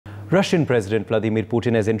Russian President Vladimir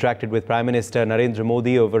Putin has interacted with Prime Minister Narendra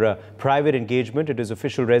Modi over a private engagement at his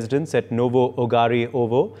official residence at Novo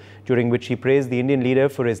Ogaryovo, during which he praised the Indian leader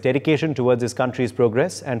for his dedication towards his country's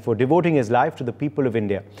progress and for devoting his life to the people of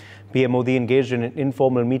India. PM Modi engaged in an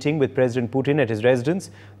informal meeting with President Putin at his residence.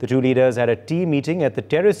 The two leaders had a tea meeting at the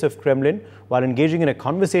terrace of Kremlin. While engaging in a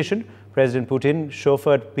conversation, President Putin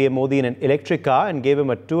chauffeured PM Modi in an electric car and gave him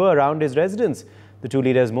a tour around his residence. The two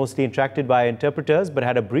leaders mostly interacted via interpreters but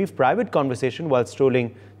had a brief private conversation while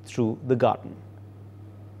strolling through the garden.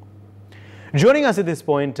 Joining us at this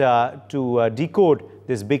point to decode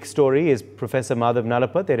this big story is Professor Madhav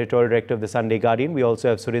Nalapat, editorial director of the Sunday Guardian. We also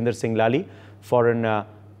have Surinder Singh Lali, foreign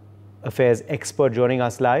affairs expert, joining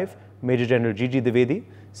us live. Major General Gigi Dwivedi,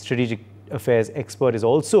 strategic affairs expert, is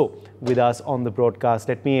also with us on the broadcast.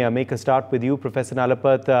 Let me make a start with you, Professor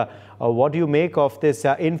Nalapat. What do you make of this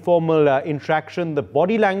informal interaction, the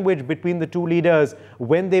body language between the two leaders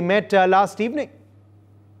when they met last evening?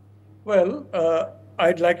 Well,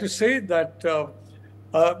 I'd like to say that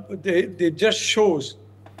they just shows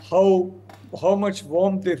how much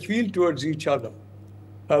warmth they feel towards each other.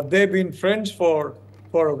 They've been friends for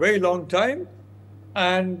a very long time,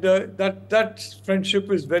 and that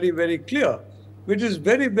friendship is very, very clear, which is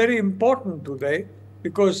very, very important today,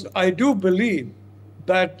 because I do believe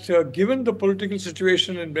that given the political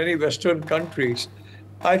situation in many Western countries,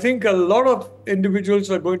 I think a lot of individuals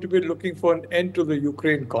are going to be looking for an end to the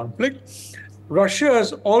Ukraine conflict. Russia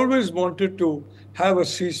has always wanted to have a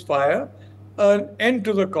ceasefire, an end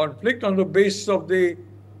to the conflict on the basis of the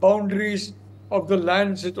boundaries of the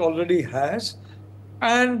lands it already has.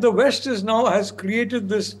 And the West has created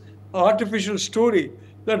this artificial story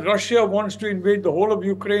that Russia wants to invade the whole of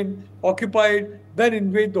Ukraine, occupied, then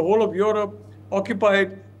invade the whole of Europe,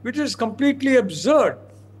 occupied, which is completely absurd,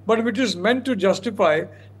 but which is meant to justify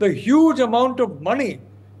the huge amount of money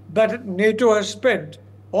that NATO has spent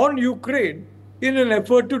on Ukraine in an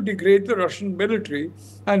effort to degrade the Russian military,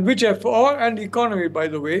 and which and economy, by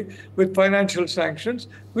the way, with financial sanctions,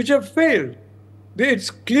 which have failed. It's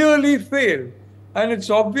clearly failed. And it's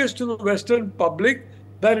obvious to the Western public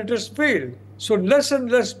that it has failed. So less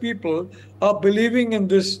and less people are believing in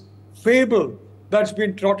this fable that's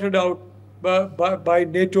been trotted out by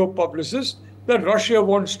NATO publicists, that Russia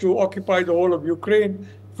wants to occupy the whole of Ukraine.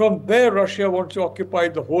 From there, Russia wants to occupy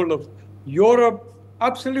the whole of Europe.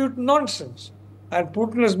 Absolute nonsense. And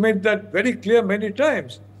Putin has made that very clear many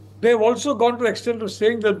times. They have also gone to the extent of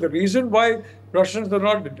saying that the reason why Russians are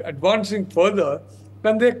not advancing further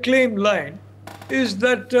than their claim line is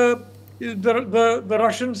that the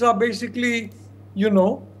Russians are basically,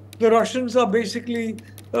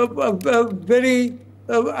 very,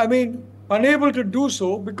 unable to do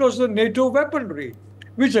so because of NATO weaponry,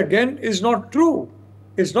 which again is not true.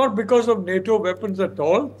 It's not because of NATO weapons at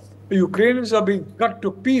all. The Ukrainians are being cut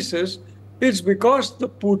to pieces. It's because the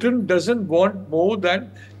Putin doesn't want more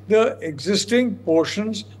than the existing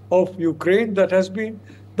portions of Ukraine that have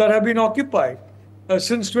been occupied.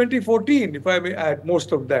 Since 2014, if I may add,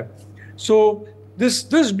 most of them. So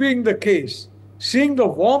this being the case, seeing the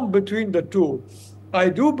warmth between the two, I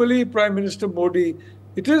do believe Prime Minister Modi,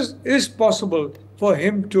 it is possible for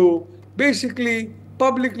him to basically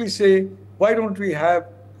publicly say, why don't we have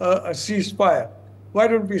a ceasefire? Why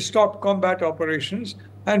don't we stop combat operations?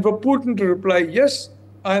 And for Putin to reply, yes,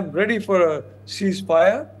 I am ready for a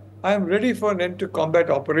ceasefire. I am ready for an end to combat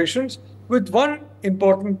operations, with one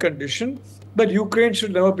important condition, that Ukraine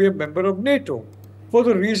should never be a member of NATO, for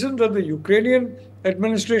the reason that the Ukrainian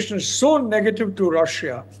administration is so negative to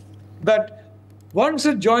Russia that once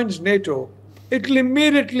it joins NATO, it will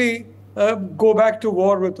immediately go back to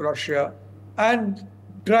war with Russia and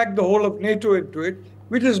drag the whole of NATO into it,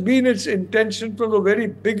 which has been its intention from the very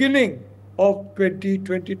beginning of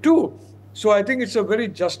 2022. So I think it's a very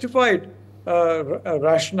justified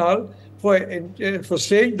rationale for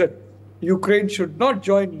saying that Ukraine should not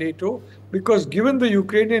join NATO, because given the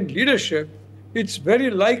Ukrainian leadership, it's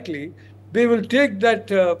very likely they will take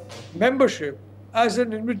that membership as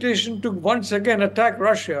an invitation to once again attack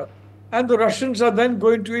Russia, and the Russians are then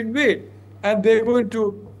going to invade, and they're going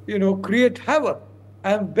to, create havoc,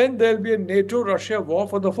 and then there'll be a NATO-Russia war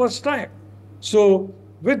for the first time. So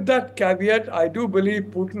with that caveat, I do believe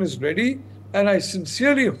Putin is ready, and I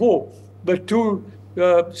sincerely hope the two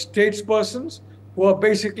statespersons, who are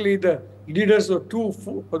basically the leaders of two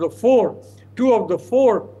of the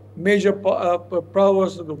four major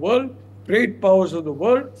powers of the world, great powers of the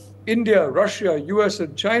world, India, Russia, US,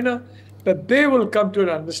 and China, that they will come to an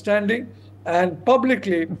understanding, and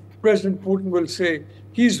publicly President Putin will say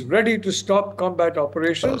he's ready to stop combat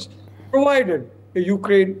operations, provided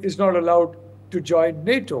Ukraine is not allowed to join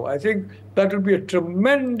NATO. I think that will be a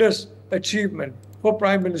tremendous achievement for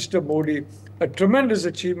Prime Minister Modi, a tremendous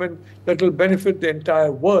achievement that will benefit the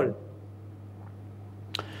entire world.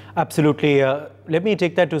 Absolutely. Let me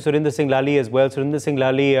take that to Surinder Singh Lali as well. Surinder Singh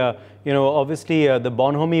Lali, obviously the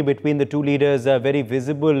bonhomie between the two leaders are very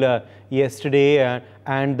visible yesterday.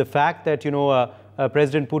 And the fact that,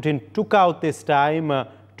 President Putin took out this time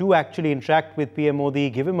to actually interact with PM Modi,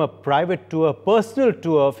 give him a private tour, personal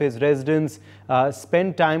tour of his residence,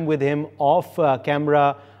 spend time with him off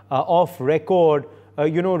camera, off record,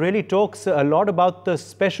 really talks a lot about the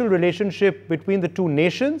special relationship between the two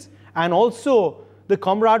nations and also the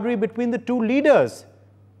camaraderie between the two leaders.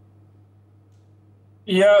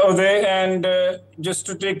 Yeah, Uday, and just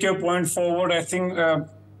to take your point forward, I think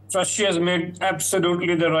Russia has made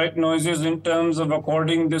absolutely the right noises in terms of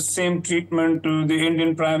according the same treatment to the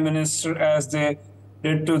Indian Prime Minister as they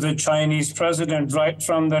did to the Chinese president, right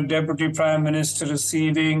from the Deputy Prime Minister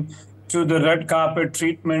receiving to the red carpet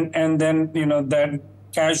treatment, and then that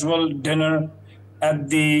casual dinner at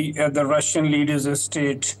the Russian leader's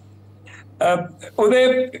estate.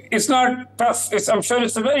 Uday, it's not tough. I'm sure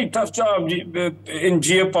it's a very tough job in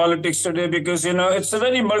geopolitics today because, it's a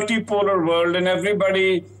very multipolar world and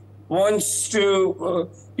everybody wants to,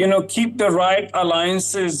 keep the right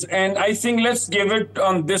alliances. And I think let's give it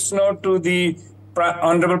on this note to the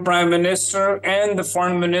Honorable Prime Minister and the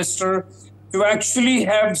Foreign Minister to actually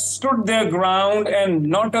have stood their ground and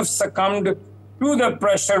not have succumbed to the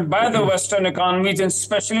pressure by the Western economies, and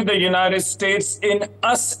especially the United States, in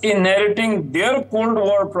us inheriting their Cold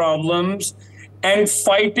War problems and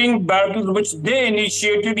fighting battles which they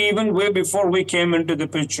initiated even way before we came into the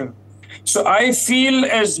picture. So I feel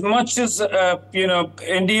as much as,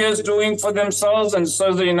 India is doing for themselves, and so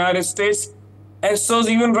is the United States, and so is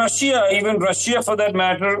even Russia for that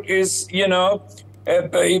matter, is,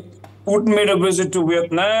 Putin made a visit to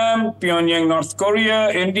Vietnam, Pyongyang, North Korea,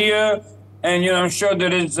 India, and, I'm sure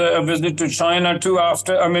there is a visit to China too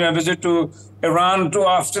a visit to Iran too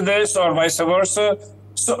after this, or vice versa.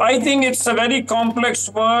 So I think it's a very complex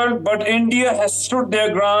world, but India has stood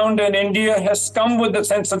their ground and India has come with a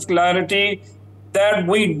sense of clarity that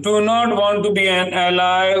we do not want to be an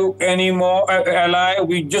ally anymore.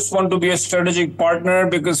 We just want to be a strategic partner,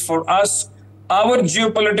 because for us, our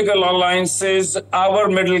geopolitical alliances, our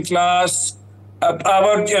middle class,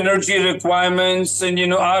 our energy requirements, and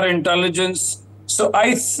our intelligence. So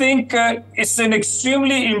I think it's an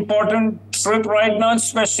extremely important trip right now,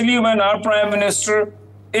 especially when our Prime Minister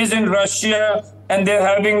is in Russia and they're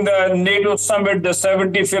having the NATO summit, the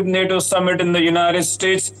 75th NATO summit in the United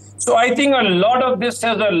States. So I think a lot of this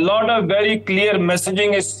has a lot of very clear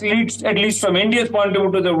messaging, at least from India's point of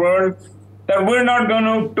view to the world, that we're not going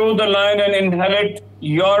to toe the line and inherit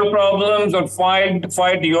your problems or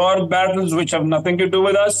fight your battles, which have nothing to do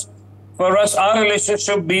with us. For us, our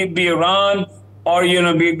relationship, be Iran or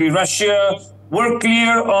be Russia, we're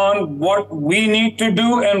clear on what we need to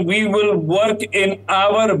do, and we will work in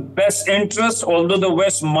our best interest. Although the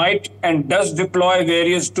West might and does deploy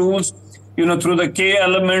various tools, through the K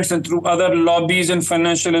elements and through other lobbies and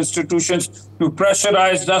financial institutions to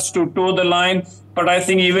pressurize us to toe the line. But I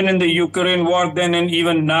think even in the Ukraine war then and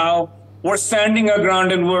even now, we're standing our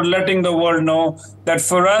ground and we're letting the world know that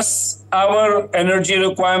for us, our energy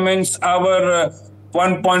requirements, our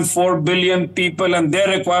 1.4 billion people and their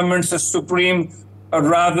requirements is supreme,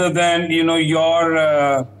 rather than,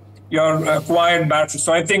 your quiet battle.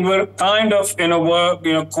 So I think we're kind of in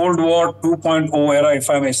a Cold War 2.0 era, if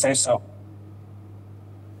I may say so.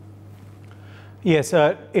 Yes,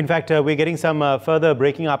 in fact, we're getting some further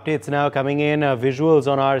breaking updates now coming in, visuals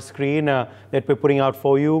on our screen that we're putting out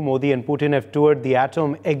for you. Modi and Putin have toured the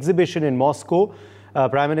Atom exhibition in Moscow.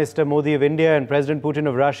 Prime Minister Modi of India and President Putin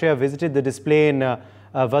of Russia visited the display in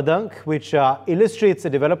Vdnkh, which illustrates the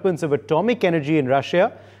developments of atomic energy in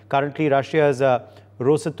Russia. Currently, Russia's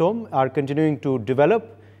Rosatom are continuing to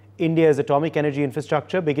develop India's atomic energy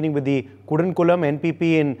infrastructure, beginning with the Kudankulam NPP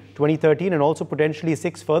in 2013 and also potentially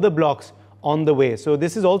 6 further blocks on the way. So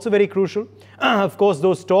this is also very crucial. Of course,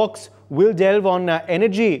 those talks will delve on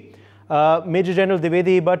energy, Major General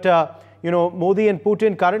Dwivedi, but Modi and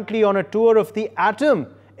Putin currently on a tour of the Atom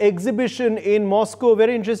exhibition in Moscow.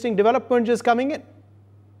 Very interesting development just coming in.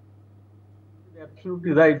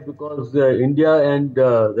 Absolutely right, because India and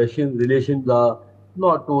Russian relations are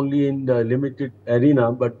not only in the limited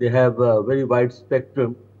arena, but they have a very wide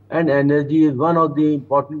spectrum. And energy is one of the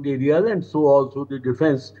important areas, and so also the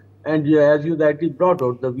defense. And as you rightly brought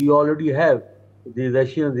out, that we already have the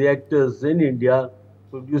Russian reactors in India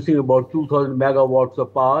producing about 2,000 megawatts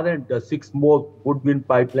of power and 6 more wood wind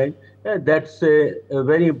pipeline. That's a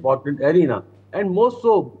very important arena. And more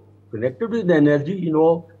so, connected with the energy,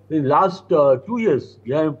 in last 2 years,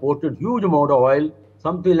 we have imported huge amount of oil,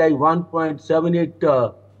 something like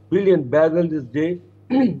 1.78 billion barrels this day.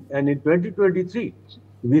 And in 2023,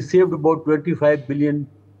 we saved about $25 billion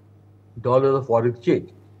of foreign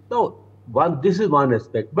exchange. Now, this is one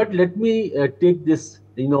aspect. But let me take this,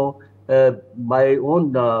 my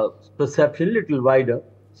own perception a little wider.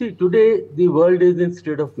 See, today the world is in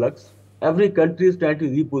state of flux. Every country is trying to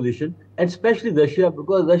reposition, and especially Russia,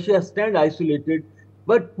 because Russia stands isolated.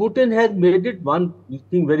 But Putin has made it one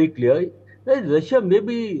thing very clear that Russia may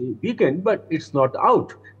be weakened, but it's not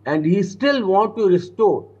out, and he still wants to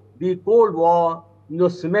restore the Cold War,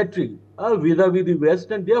 symmetry vis-a-vis the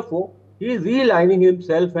West, and therefore he is realigning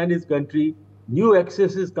himself and his country. New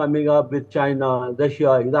accesses coming up with China,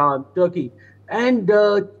 Russia, Iran, Turkey, and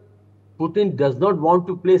Putin does not want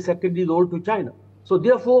to play secondary role to China. So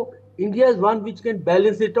therefore, India is one which can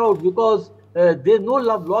balance it out, because there's no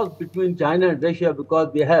love lost between China and Russia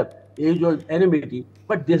because they have age-old enmity.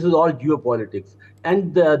 But this is all geopolitics.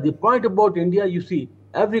 And the point about India, you see,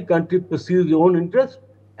 every country pursues their own interest,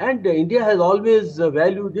 and India has always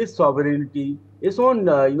valued its sovereignty, its own,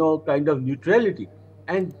 kind of neutrality.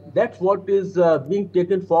 And that's what is being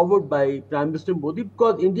taken forward by Prime Minister Modi,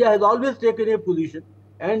 because India has always taken a position,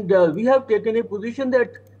 and we have taken a position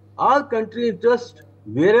that our country interests,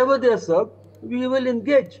 wherever they are served, we will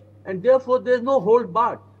engage. And therefore, there's no hold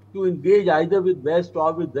bar to engage either with West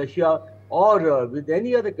or with Russia or with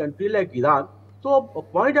any other country like Iran. So a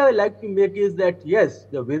point I would like to make is that, yes,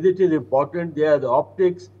 the visit is important. There are the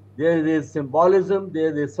optics, there is symbolism,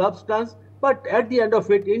 there is substance. But at the end of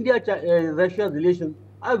it, India-Russia relations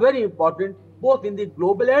are very important, both in the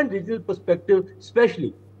global and regional perspective,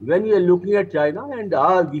 especially when we are looking at China, and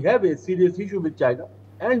we have a serious issue with China.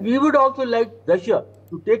 And we would also like Russia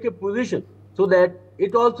to take a position so that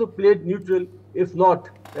it also played neutral, if not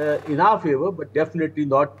in our favor, but definitely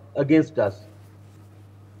not against us.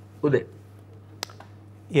 Uday.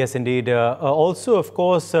 Yes, indeed. Also, of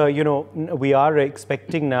course, we are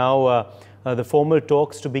expecting now the formal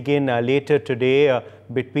talks to begin later today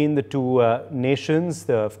between the two nations.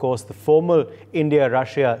 Of course, the formal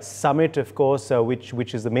India-Russia summit, of course,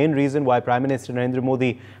 which is the main reason why Prime Minister Narendra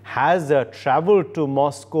Modi has travelled to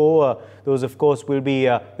Moscow. Those, of course, will be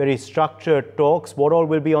very structured talks. What all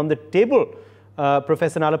will be on the table,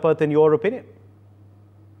 Professor Nalapath, in your opinion?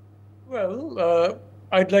 Well,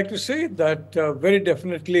 I'd like to say that very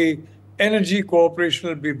definitely energy cooperation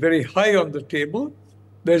will be very high on the table.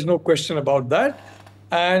 There's no question about that.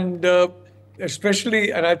 And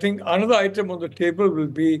especially, and I think another item on the table will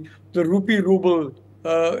be the rupee-ruble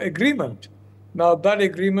agreement. Now, that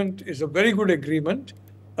agreement is a very good agreement.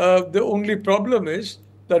 The only problem is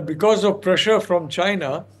that because of pressure from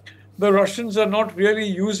China, the Russians are not really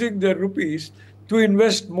using their rupees to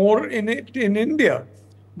invest more in it in India.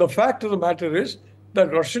 The fact of the matter is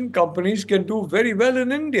that Russian companies can do very well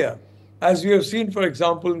in India, as we have seen, for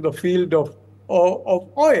example, in the field of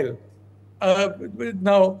oil,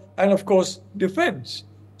 now, and of course, defense.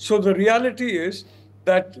 So the reality is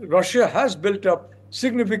that Russia has built up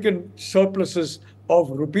significant surpluses of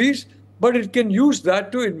rupees, but it can use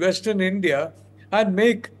that to invest in India and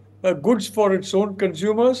make goods for its own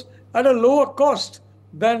consumers at a lower cost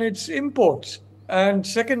than its imports. And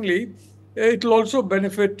secondly, it will also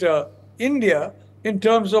benefit India in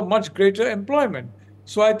terms of much greater employment.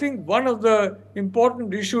 So I think one of the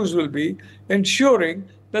important issues will be ensuring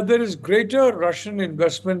that there is greater Russian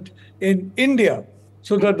investment in India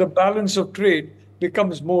so that the balance of trade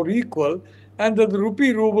becomes more equal and that the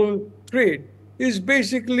rupee-ruble trade is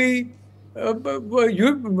basically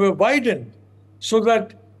widened so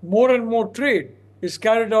that more and more trade is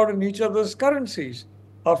carried out in each other's currencies.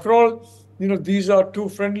 After all, these are two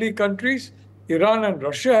friendly countries. Iran and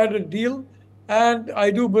Russia had a deal, and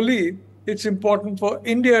I do believe it's important for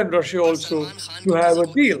India and Russia also to have a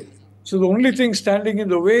deal. So the only thing standing in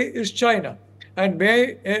the way is China. And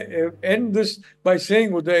may I end this by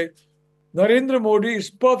saying, Uday, Narendra Modi is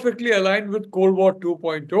perfectly aligned with Cold War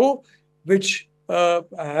 2.0, which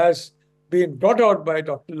has been brought out by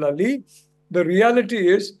Dr. Lali. The reality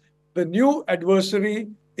is the new adversary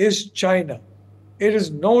is China. It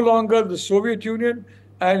is no longer the Soviet Union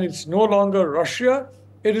and it's no longer Russia,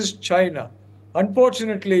 it is China.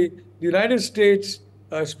 Unfortunately, the United States,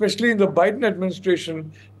 especially in the Biden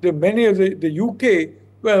administration, many of the UK,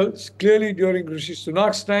 well, clearly during Rishi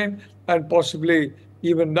Sunak's time and possibly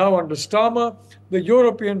even now under Starmer, the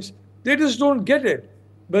Europeans, they just don't get it.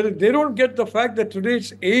 But they don't get the fact that today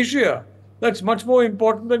it's Asia that's much more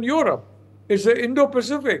important than Europe. It's the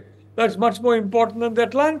Indo-Pacific that's much more important than the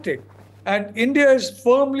Atlantic. And India is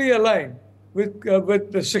firmly aligned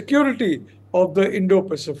with the security of the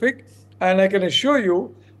Indo-Pacific. And I can assure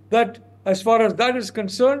you that as far as that is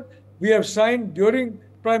concerned, we have signed during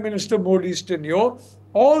Prime Minister Modi's tenure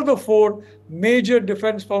all the 4 major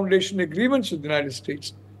Defense Foundation agreements with the United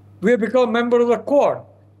States. We have become a member of the Quad,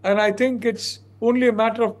 and I think it's only a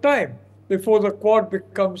matter of time before the Quad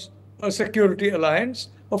becomes a security alliance.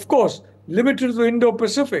 Of course, limited to the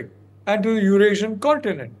Indo-Pacific and to the Eurasian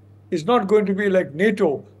continent. It's not going to be like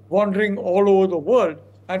NATO wandering all over the world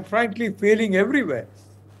and frankly failing everywhere.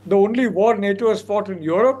 The only war NATO has fought in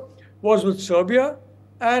Europe was with Serbia,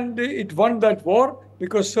 and it won that war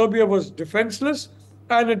because Serbia was defenseless,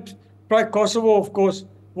 and Kosovo, of course,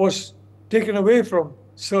 was taken away from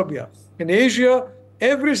Serbia. In Asia,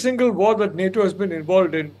 every single war that NATO has been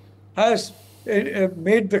involved in has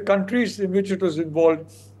made the countries in which it was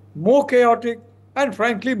involved more chaotic and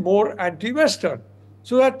frankly more anti-Western.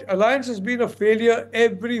 So that alliance has been a failure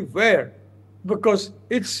everywhere because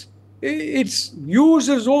its use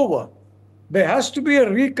is over. There has to be a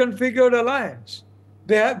reconfigured alliance.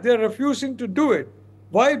 They're refusing to do it.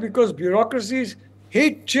 Why? Because bureaucracies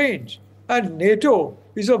hate change. And NATO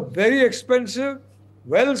is a very expensive,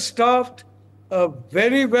 well-staffed,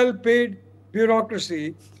 very well-paid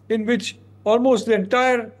bureaucracy in which almost the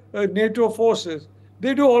entire NATO forces,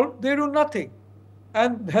 they do nothing.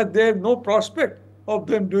 And they have no prospect of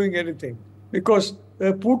them doing anything because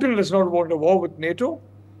Putin does not want a war with NATO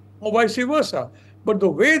or vice versa. But the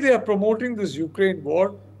way they are promoting this Ukraine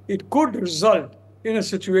war, it could result in a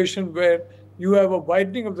situation where you have a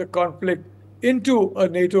widening of the conflict into a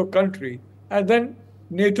NATO country, and then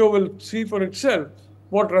NATO will see for itself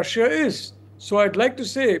what Russia is. So I'd like to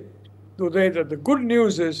say today that the good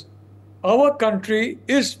news is our country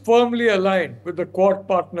is firmly aligned with the Quad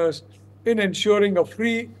partners in ensuring a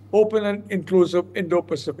free, open, and inclusive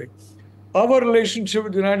Indo-Pacific. Our relationship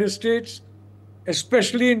with the United States,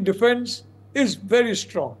 especially in defense, is very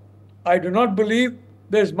strong. I do not believe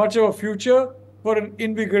there's much of a future for an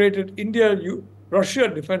invigorated India-Russia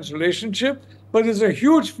defense relationship, but there's a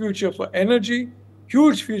huge future for energy,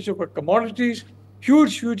 huge future for commodities,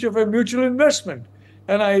 huge future for mutual investment.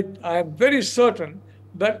 And I am very certain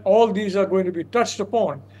that all these are going to be touched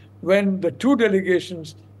upon when the 2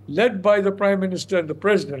 delegations led by the Prime Minister and the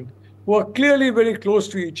President, who are clearly very close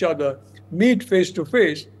to each other, meet face to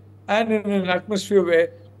face and in an atmosphere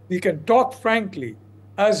where we can talk frankly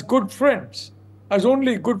as good friends, as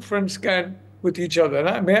only good friends can with each other.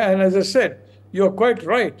 And as I said, you're quite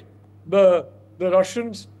right. The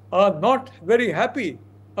Russians are not very happy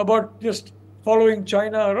about just following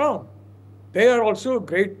China around. They are also a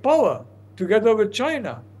great power together with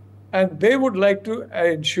China, and they would like to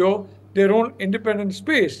ensure their own independent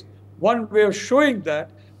space. One way of showing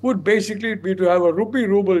that would basically be to have a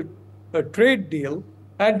rupee-ruble trade deal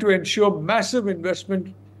and to ensure massive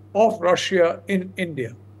investment of Russia in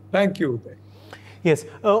India. Thank you. Yes.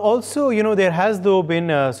 Also, there has, though, been,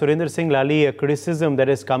 Surinder Singh Lali, a criticism that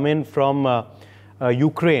has come in from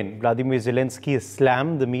Ukraine. Vladimir Zelensky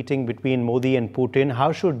slammed the meeting between Modi and Putin.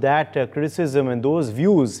 How should that criticism and those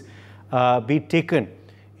views be taken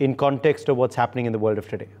in context of what's happening in the world of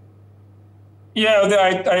today? Yeah,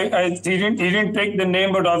 he didn't take the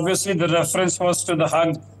name, but obviously the reference was to the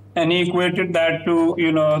hug, and he equated that to,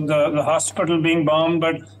 the hospital being bombed.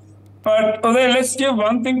 But let's give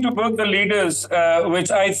one thing to both the leaders,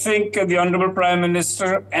 which I think the Honorable Prime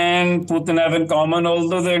Minister and Putin have in common,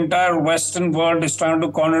 although the entire Western world is trying to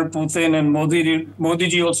corner Putin, and Modi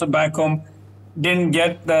ji also back home didn't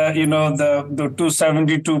get the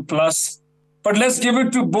 272 plus. But let's give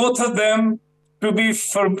it to both of them to be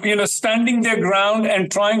standing their ground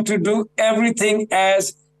and trying to do everything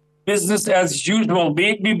as business as usual.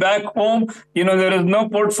 Be back home. There is no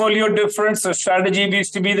portfolio difference. The strategy needs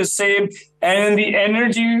to be the same. And the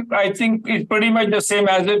energy, I think, is pretty much the same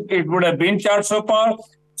as it would have been charged so far.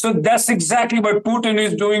 So that's exactly what Putin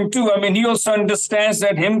is doing too. I mean, he also understands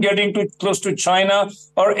that him getting too close to China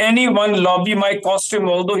or any one lobby might cost him,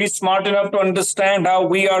 although he's smart enough to understand how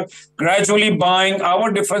we are gradually buying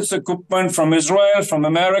our defense equipment from Israel, from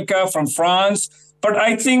America, from France. But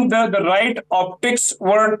I think that the right optics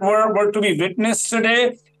were to be witnessed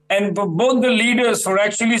today. And both the leaders were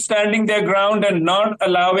actually standing their ground and not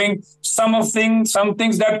allowing some things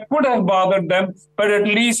that could have bothered them, but at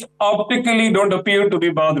least optically don't appear to be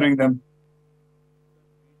bothering them.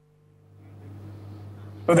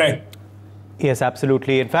 Okay. Yes,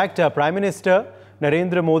 absolutely. In fact, Prime Minister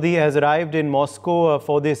Narendra Modi has arrived in Moscow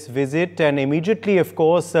for this visit, and immediately, of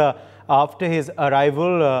course, after his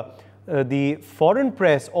arrival, the foreign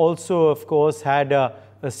press also, of course, had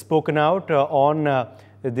spoken out on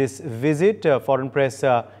this visit. Foreign press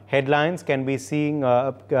headlines can be seen,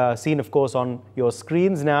 of course, on your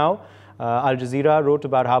screens now. Al Jazeera wrote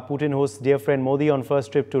about how Putin hosts dear friend Modi on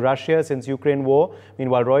first trip to Russia since Ukraine war.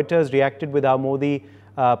 Meanwhile, Reuters reacted with how Modi,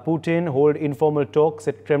 Putin hold informal talks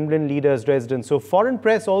at Kremlin leader's residence. So foreign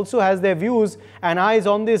press also has their views and eyes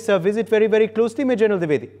on this visit very, very closely, General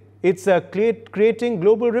Dwivedi. It's creating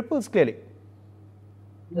global ripples, clearly.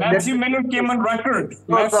 Matthew Miller came on record.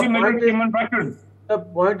 Matthew Miller came on record. The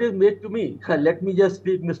point is made to me. Let me just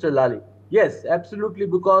speak, Mr. Lali. Yes, absolutely,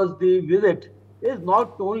 because the visit is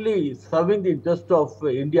not only serving the interest of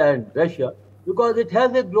India and Russia, because it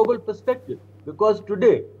has a global perspective. Because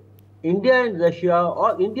today, India and Russia,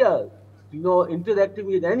 or India, interacting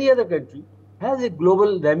with any other country, has a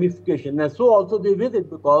global ramification. And so also the visit,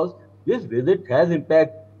 because this visit has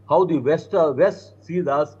impact how the West sees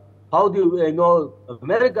us, how the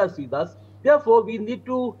America sees us. Therefore, we need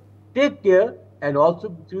to take care and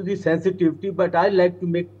also through the sensitivity. But I like to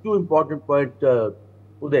make two important points,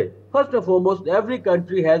 Uday. First and foremost, every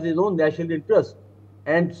country has its own national interest,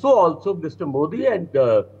 and so also Mr. Modi and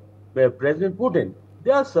President Putin.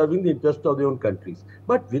 They are serving the interest of their own countries.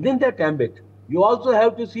 But within that ambit, you also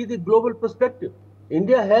have to see the global perspective.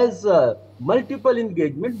 India has multiple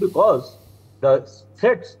engagement because the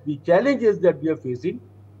threats, the challenges that we are facing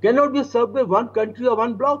cannot be served by one country or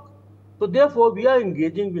one bloc. So therefore, we are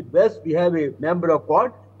engaging with West. We have a member of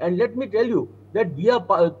Quad, and let me tell you that we are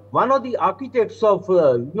one of the architects of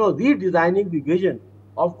redesigning the vision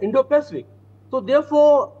of Indo-Pacific. So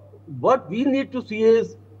therefore, what we need to see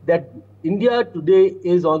is that India today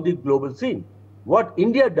is on the global scene. What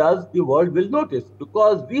India does, the world will notice,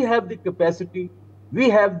 because we have the capacity, we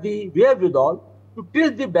have the wherewithal to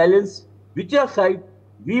tilt the balance, whichever side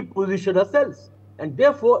we position ourselves. And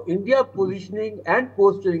therefore, India positioning and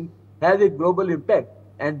posturing has a global impact.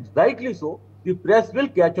 And rightly so, the press will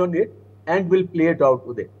catch on it and will play it out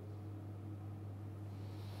with it.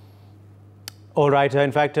 All right.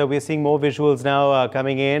 In fact, we're seeing more visuals now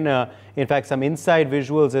coming in. In fact, some inside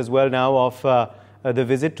visuals as well now of the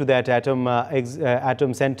visit to that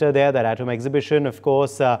atom center there, that atom exhibition. Of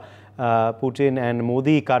course, Putin and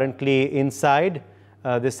Modi currently inside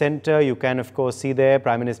the center. You can, of course, see there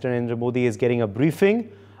Prime Minister Narendra Modi is getting a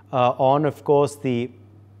briefing on, of course, the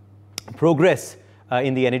progress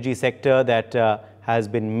in the energy sector that has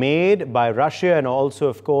been made by Russia, and also,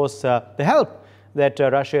 of course, the help that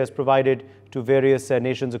Russia has provided to various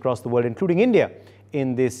nations across the world, including India,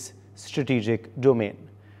 in this strategic domain.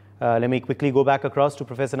 Let me quickly go back across to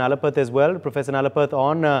Professor Nalapath as well. Professor Nalapath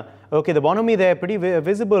on, okay, the bonhomie there, pretty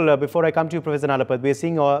visible. Before I come to you, Professor Nalapath, we're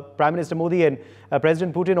seeing Prime Minister Modi and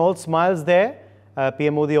President Putin all smiles there.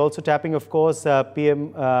 PM Modi also tapping, of course,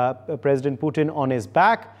 President Putin on his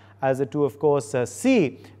back, as the two, of course,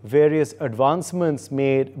 see various advancements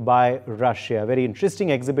made by Russia. Very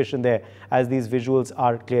interesting exhibition there, as these visuals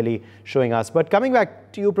are clearly showing us. But coming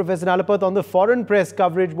back to you, Professor Nalapath, on the foreign press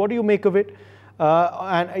coverage, what do you make of it?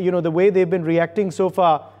 And, the way they've been reacting so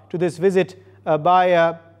far to this visit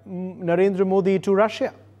by Narendra Modi to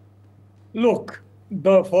Russia? Look,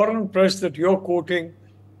 the foreign press that you're quoting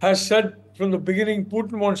has said from the beginning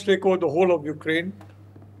Putin wants to take over the whole of Ukraine.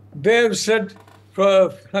 They have said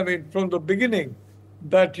from the beginning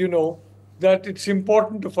that, that it's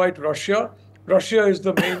important to fight Russia. Russia is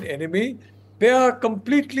the main enemy. They are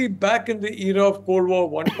completely back in the era of Cold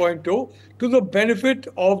War 1.0 to the benefit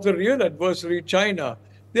of the real adversary, China.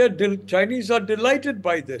 Chinese are delighted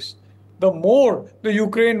by this. The more the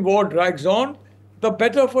Ukraine war drags on, the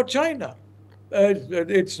better for China.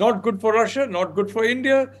 It's not good for Russia, not good for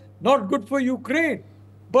India, not good for Ukraine.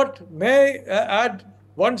 But may I add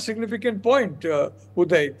one significant point,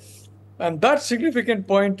 Uday. And that significant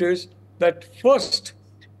point is that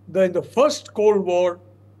in the first Cold War,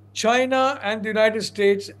 China and the United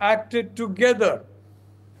States acted together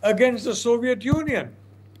against the Soviet Union.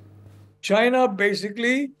 China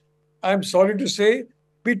basically, I'm sorry to say,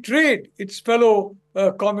 betrayed its fellow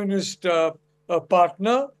communist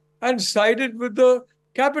partner and sided with the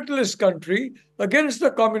capitalist country against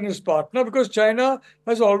the communist partner, because China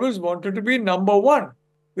has always wanted to be number one,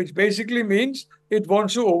 which basically means it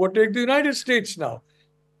wants to overtake the United States now.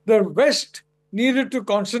 The West needed to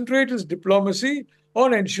concentrate its diplomacy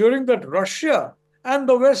on ensuring that Russia and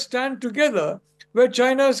the West stand together where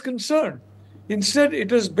China is concerned. Instead,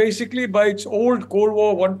 it has basically, by its old Cold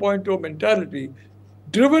War 1.0 mentality,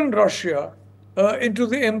 driven Russia into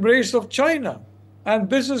the embrace of China. And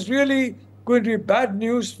this is really going to be bad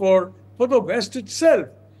news for the West itself.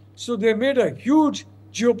 So they made a huge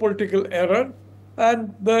geopolitical error,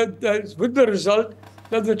 and with the result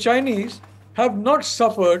that the Chinese have not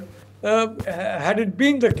suffered, had it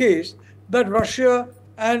been the case that Russia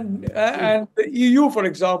and the EU, for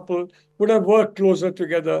example, would have worked closer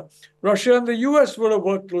together. Russia and the US would have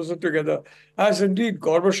worked closer together, as indeed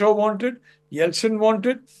Gorbachev wanted, Yeltsin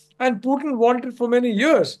wanted, and Putin wanted for many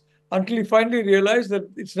years, until he finally realized that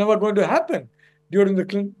it's never going to happen during the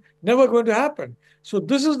Clinton, never going to happen. So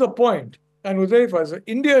this is the point. And Uday, as far as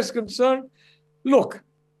India is concerned, look,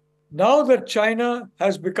 now that China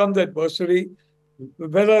has become the adversary,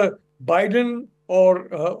 whether Biden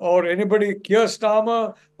or anybody, Keir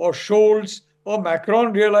Starmer or Scholz or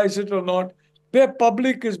Macron realize it or not, their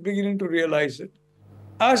public is beginning to realize it.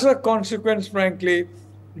 As a consequence, frankly,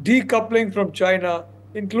 decoupling from China,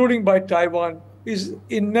 including by Taiwan, is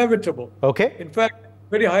inevitable. Okay. In fact,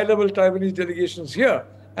 very high-level Taiwanese delegations here.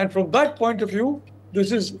 And from that point of view,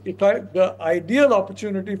 this is the ideal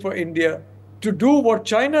opportunity for India to do what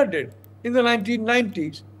China did in the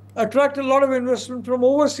 1990s, attract a lot of investment from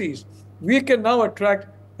overseas. We can now attract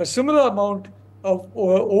a similar amount of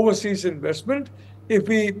overseas investment if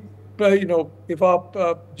we, if our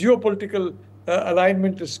geopolitical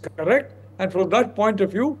alignment is correct. And from that point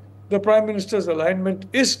of view, the Prime Minister's alignment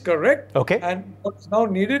is correct. Okay. And what's now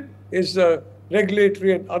needed is a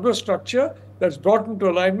regulatory and other structure that's brought into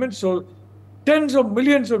alignment. So tens of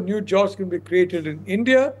millions of new jobs can be created in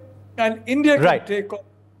India, and India can take off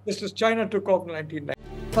just as China took off in 1990.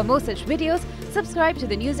 For more such videos, subscribe to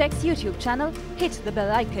the NewsX YouTube channel, hit the bell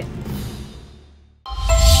icon.